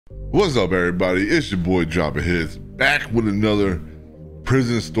What's up, everybody? It's your boy DropnHItz, back with another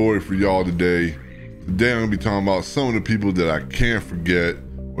prison story for y'all today. Today I'm gonna be talking about some of the people that I can't forget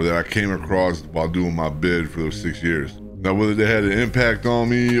or that I came across while doing my bid for those 6 years. Now, whether they had an impact on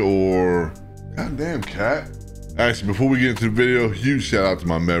me or goddamn cat. Actually, before we get into the video, huge shout out to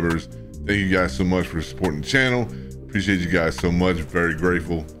my members. Thank you guys so much for supporting the channel. Appreciate you guys so much. Very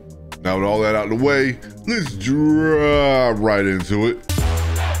grateful. Now, with all that out of the way, let's drop right into it.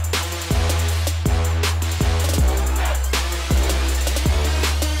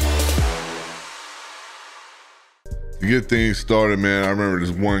 To get things started, man, I remember this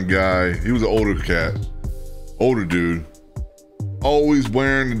one guy. He was an older dude, always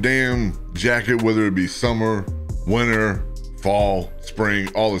wearing the damn jacket, whether it be summer, winter, fall, spring,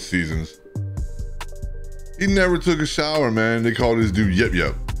 all the seasons. He never took a shower, man. They called this dude Yep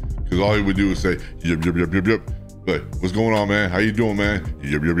Yep, because all he would do was say yep yep yep yep yep. But what's going on, man? How you doing, man?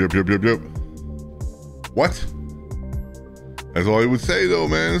 Yep yep yep yep yep yep. What? That's all he would say, though,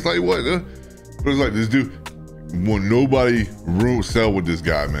 man. It's like, what? But it's like this dude. Well, nobody sell with this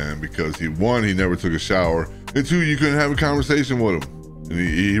guy, man, because he never took a shower, and two, you couldn't have a conversation with him. And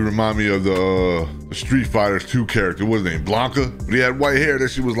he reminded me of the Street Fighter 2 character. What was his name? Blanca? But he had white hair. That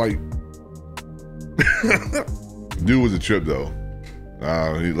shit was like, dude was a trip though.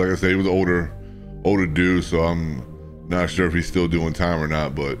 Like I said, he was an older dude, so I'm not sure if he's still doing time or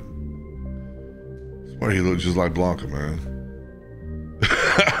not. But he looked just like Blanca, man.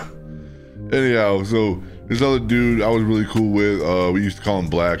 Anyhow, so this other dude I was really cool with, we used to call him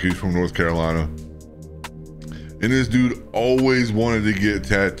Black. He's from North Carolina. And this dude always wanted to get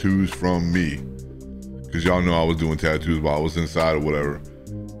tattoos from me, because y'all know I was doing tattoos while I was inside or whatever.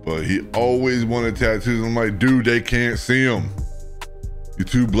 But he always wanted tattoos. I'm like, dude, they can't see them. You're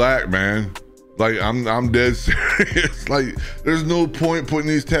too black, man. Like, I'm dead serious. Like, there's no point putting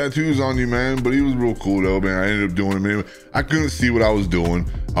these tattoos on you, man. But he was real cool though, man. I ended up doing them anyway. I couldn't see what I was doing.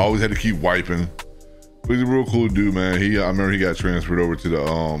 I always had to keep wiping. But he's a real cool dude, man. I remember he got transferred over to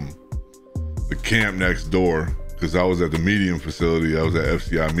the camp next door, because I was at the medium facility. I was at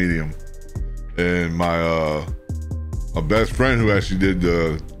FCI medium, and my best friend who actually did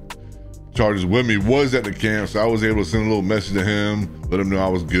the charges with me was at the camp, so I was able to send a little message to him, let him know I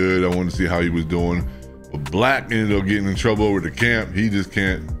was good. I wanted to see how he was doing. But Black ended up getting in trouble over the camp. He just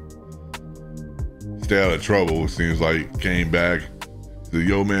can't stay out of trouble. It seems like came back. Said,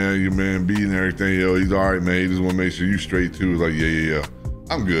 yo, man, your man beating and everything. Yo, he's all right, man. He just want to make sure you straight too. It's like, yeah.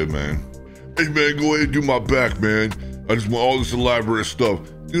 I'm good, man. Hey, man, go ahead and do my back, man. I just want all this elaborate stuff.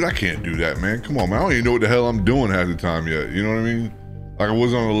 Dude, I can't do that, man. Come on, man. I don't even know what the hell I'm doing half the time yet. You know what I mean? Like, I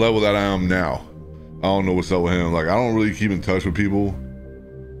wasn't on the level that I am now. I don't know what's up with him. Like, I don't really keep in touch with people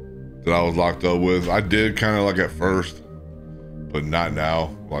that I was locked up with. I did kind of like at first, but not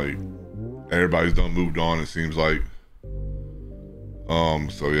now. Like, everybody's done moved on, it seems like.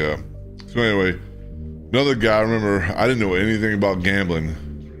 So yeah. So anyway, another guy, I remember I didn't know anything about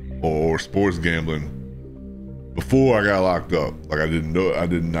gambling or sports gambling before I got locked up. Like, I did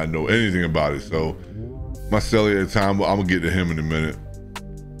not know anything about it. So my cellie at the time, I'm gonna get to him in a minute.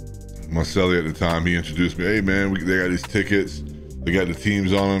 My cellie at the time, he introduced me. Hey, man, they got these tickets. They got the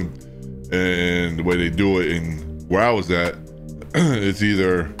teams on them, and the way they do it, and where I was at, it's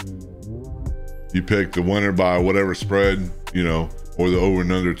either you pick the winner by whatever spread, you know, or the over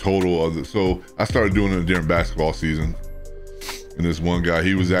and under total of the. So I started doing it during basketball season. And this one guy,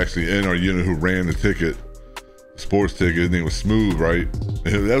 he was actually in our unit who ran the ticket, sports ticket. His name was Smooth, right?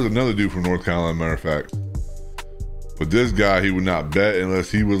 And that was another dude from North Carolina, matter of fact. But this guy, he would not bet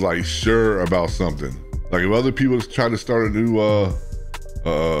unless he was like sure about something. Like, if other people try to start a new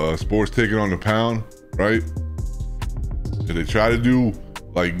sports ticket on the pound, right? If they try to do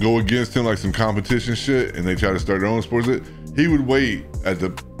like go against him, like some competition shit, and they try to start their own sports ticket, he would wait at the,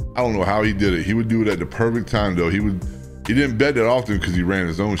 I don't know how he did it. He would do it at the perfect time though. He didn't bet that often because he ran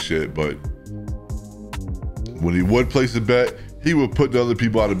his own shit, but when he would place a bet, he would put the other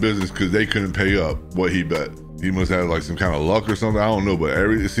people out of business because they couldn't pay up what he bet. He must have like some kind of luck or something. I don't know, but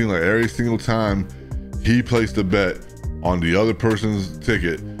it seemed like every single time he placed a bet on the other person's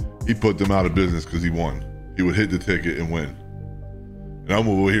ticket, he put them out of business because he won. He would hit the ticket and win. And I'm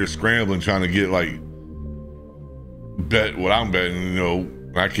over here scrambling, trying to get like, bet what I'm betting, you know,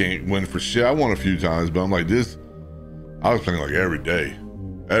 I can't win for shit. I won a few times, but I'm like this, I was playing like every day.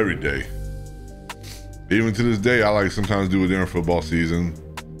 Even to this day, I like sometimes do it during football season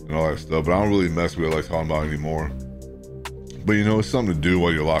and all that stuff, but I don't really mess with it like talking about it anymore. But you know, it's something to do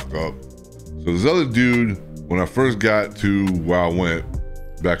while you're locked up. So this other dude, when I first got to where I went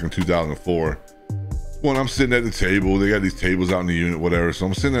back in 2004, When I'm sitting at the table, they got these tables out in the unit, whatever. So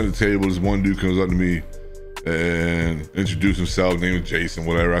I'm sitting at the table. This one dude comes up to me and introduced himself, name was Jason,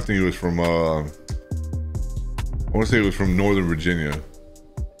 whatever. I think he was from, I want to say it was from Northern Virginia,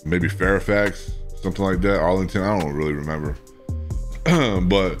 maybe Fairfax, something like that, Arlington. I don't really remember.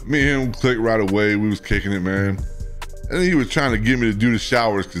 But me and him clicked right away. We was kicking it, man. And he was trying to get me to do the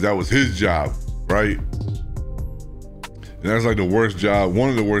showers because that was his job, right? And that's like the worst job, one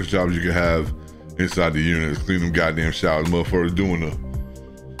of the worst jobs you could have inside the unit is clean them goddamn showers. Motherfuckers doing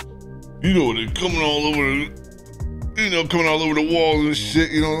the, you know, they're coming all over the, you know, coming all over the walls and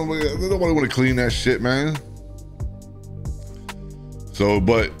shit. You know, nobody want to clean that shit, man. So,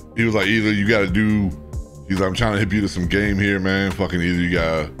 but he was like, either you got to do, he's like, I'm trying to hip you to some game here, man. Fucking either you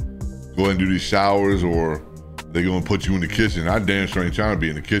got to go ahead and do these showers or they gonna put you in the kitchen. I damn sure ain't trying to be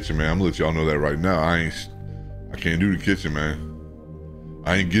in the kitchen, man. I'm gonna let y'all know that right now. I can't do the kitchen, man.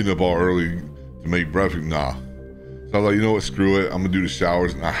 I ain't getting up all early to make breakfast, nah. So I was like, you know what, screw it. I'm gonna do the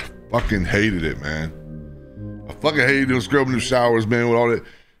showers. And I fucking hated it, man. I fucking hated them scrubbing the showers, man, with all that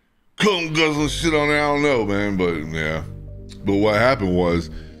cum guzzling shit on there. I don't know, man, but yeah. But what happened was,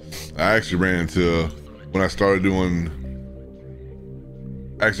 I actually ran into, when I started doing,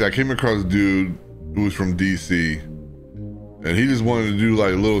 actually I came across a dude who was from DC, and he just wanted to do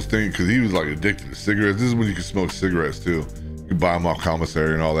like a little thing because he was like addicted to cigarettes. This is when you can smoke cigarettes too. You can buy them off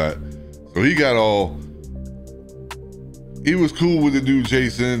commissary and all that. So he got all, he was cool with the dude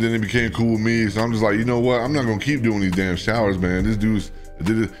Jason, then he became cool with me. So I'm just like, you know what? I'm not gonna keep doing these damn showers, man. This dude's,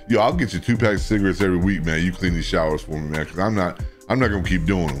 yo, I'll get you 2 packs of cigarettes every week, man. You clean these showers for me, man, because I'm not gonna keep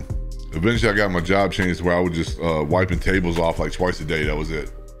doing them. Eventually I got my job changed where I was just wiping tables off like twice a day. That was it.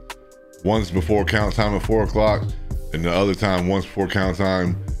 Once before count time at 4 o'clock, and the other time once before count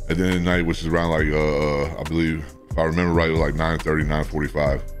time at the end of the night, which is around like, I believe, if I remember right, it was like 9:30,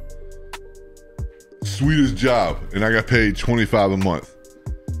 9:45. Sweetest job, and I got paid $25 a month.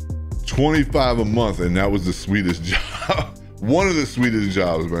 $25 a month, and that was the sweetest job. One of the sweetest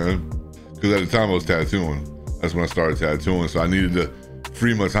jobs, man. Because at the time I was tattooing. That's when I started tattooing, so I needed to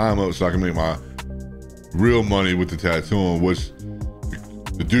free my time up so I can make my real money with the tattooing, which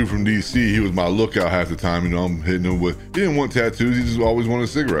the dude from DC, he was my lookout half the time. You know, I'm hitting him with, he didn't want tattoos, he just always wanted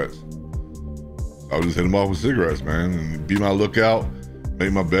cigarettes. I would just hit him off with cigarettes, man, and be my lookout,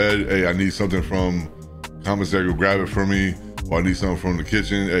 make my bed. Hey, I need something from commissary, go grab it for me, or I need something from the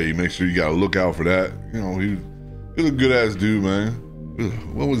kitchen. Hey, make sure you got to look out for that. You know, he was a good ass dude, man.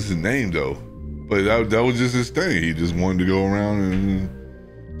 What was his name though? But that was just his thing. He just wanted to go around and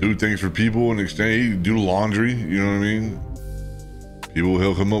do things for people in exchange. He'd do laundry, you know what I mean? People,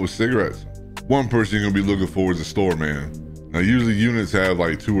 he'll come up with cigarettes. One person you're gonna be looking for is a store man. Now usually units have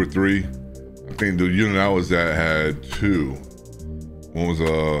like 2 or 3. I think the unit I was at had 2. One was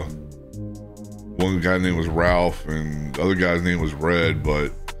one guy's name was Ralph and the other guy's name was Red,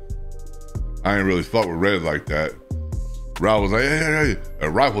 but I ain't really fuck with Red like that. Ralph was like, hey.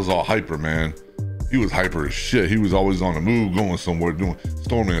 And Ralph was all hyper, man. He was hyper as shit. He was always on the move, going somewhere, doing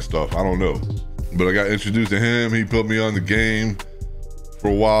storeman stuff. I don't know. But I got introduced to him. He put me on the game for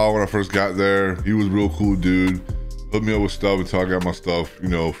a while when I first got there. He was a real cool dude. Put me up with stuff until I got my stuff, you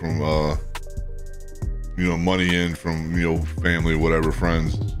know, from, you know, money in from, you know, family or whatever,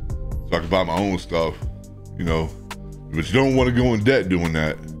 friends. So I could buy my own stuff, you know. But you don't want to go in debt doing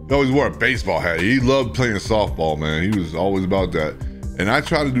that. He always wore a baseball hat. He loved playing softball, man. He was always about that. And I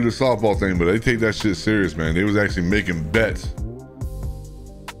tried to do the softball thing, but they take that shit serious, man. They was actually making bets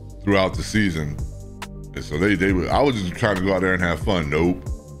throughout the season. And so I was just trying to go out there and have fun. Nope.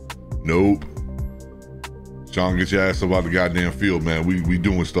 Sean, get your ass up out the goddamn field, man. We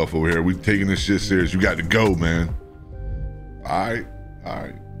doing stuff over here. We taking this shit serious. You got to go, man. All right.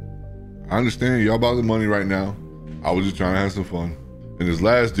 I understand y'all about the money right now. I was just trying to have some fun. And this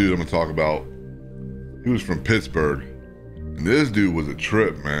last dude I'm gonna talk about, he was from Pittsburgh. And this dude was a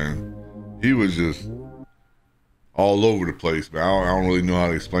trip, man. He was just all over the place, man. I don't really know how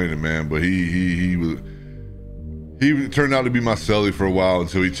to explain it, man, but he turned out to be my celly for a while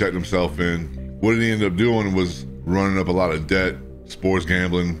until he checked himself in. What he ended up doing was running up a lot of debt, sports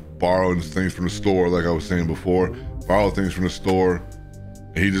gambling, borrowing things from the store, like I was saying before, borrowed things from the store.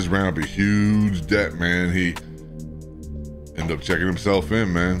 And he just ran up a huge debt, man. He ended up checking himself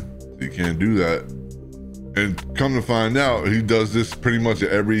in, man. He can't do that. And come to find out, he does this pretty much at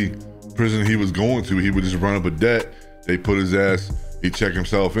every prison he was going to. He would just run up a debt. They put his ass, he check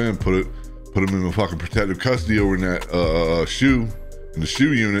himself in, put him in the fucking protective custody over in that in the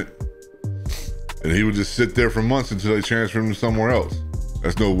shoe unit. And he would just sit there for months until they transferred him to somewhere else.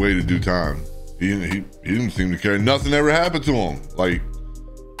 That's no way to do time. He didn't seem to care. Nothing ever happened to him. Like,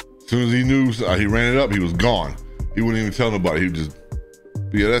 soon as he knew he ran it up, he was gone. He wouldn't even tell nobody. He would just,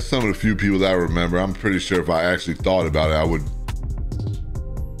 but yeah, that's some of the few people that I remember. I'm pretty sure if I actually thought about it, I would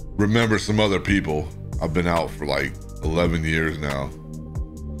remember some other people. I've been out for like 11 years now.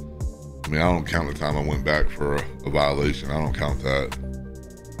 I mean, I don't count the time I went back for a violation. I don't count that.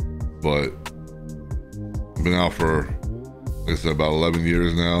 But I've been out for, like I said, about 11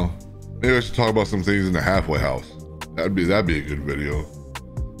 years now. Maybe I should talk about some things in the halfway house. That'd be a good video.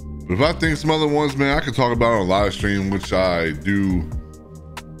 But if I think some other ones, man, I could talk about on live stream, which I do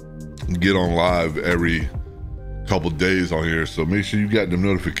get on live every couple days on here. So make sure you got them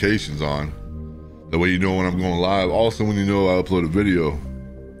notifications on. That way you know when I'm going live. Also, when you know I upload a video.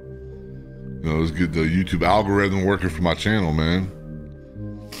 You know, let's get the YouTube algorithm working for my channel, man.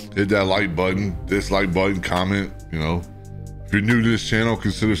 Hit that like button, dislike button, comment. You know, if you're new to this channel,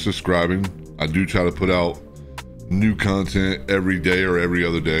 consider subscribing. I do try to put out new content every day or every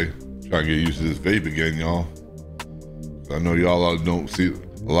other day. Trying to get used to this vape again, y'all. I know y'all don't see,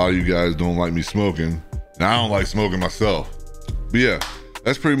 a lot of you guys don't like me smoking. And I don't like smoking myself. But yeah,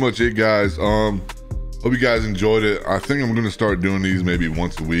 that's pretty much it, guys. Hope you guys enjoyed it. I think I'm gonna start doing these maybe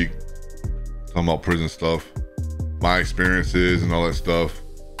once a week. Talking about prison stuff, my experiences and all that stuff.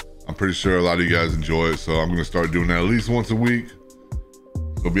 I'm pretty sure a lot of you guys enjoy it, so I'm gonna start doing that at least once a week.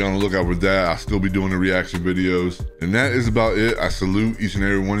 So be on the lookout for that. I'll still be doing the reaction videos. And that is about it. I salute each and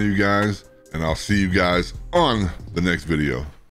every one of you guys, and I'll see you guys on the next video.